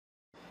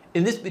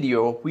In this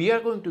video, we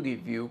are going to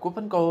give you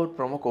coupon code,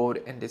 promo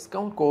code and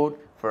discount code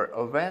for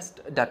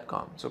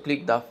AVAST.com. So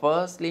click the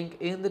first link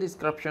in the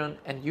description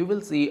and you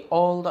will see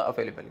all the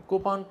available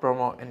coupon,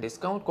 promo and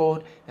discount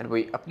code, and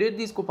we update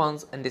these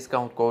coupons and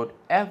discount code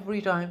every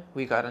time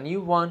we got a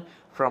new one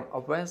from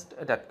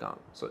AVAST.com.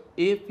 So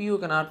if you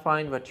cannot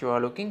find what you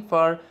are looking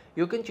for,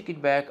 you can check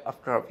it back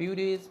after a few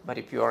days. But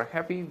if you are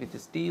happy with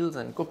these deals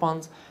and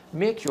coupons,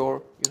 make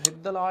sure you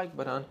hit the like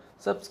button,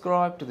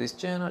 subscribe to this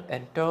channel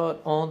and turn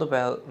on the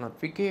bell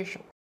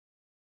notification.